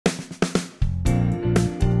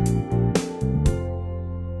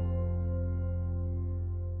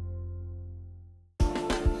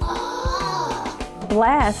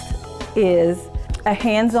BLAST is a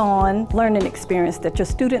hands-on learning experience that your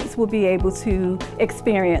students will be able to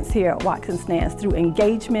experience here at Watkins-Nance through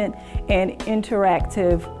engagement and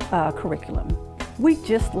interactive curriculum. We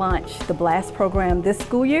just launched the BLAST program this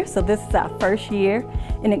school year, so this is our first year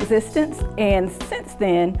in existence, and since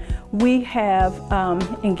then we have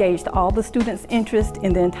engaged all the students' interest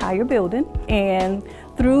in the entire building, and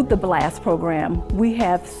through the BLAST program we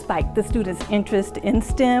have spiked the students' interest in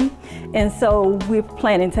STEM, and so we're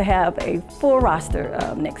planning to have a full roster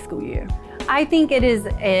next school year. I think it is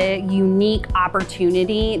a unique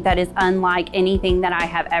opportunity that is unlike anything that I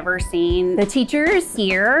have ever seen. The teachers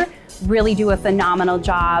here really do a phenomenal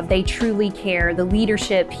job. They truly care. The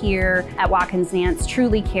leadership here at Watkins-Nance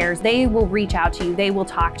truly cares. They will reach out to you. They will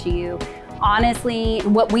talk to you. Honestly,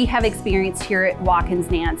 what we have experienced here at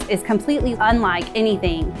Watkins-Nance is completely unlike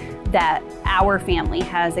anything that our family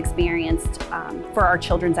has experienced for our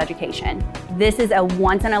children's education. This is a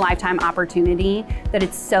once-in-a-lifetime opportunity that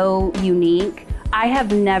is so unique. I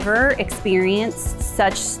have never experienced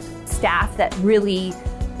such staff that really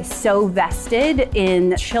is so vested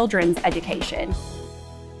in children's education.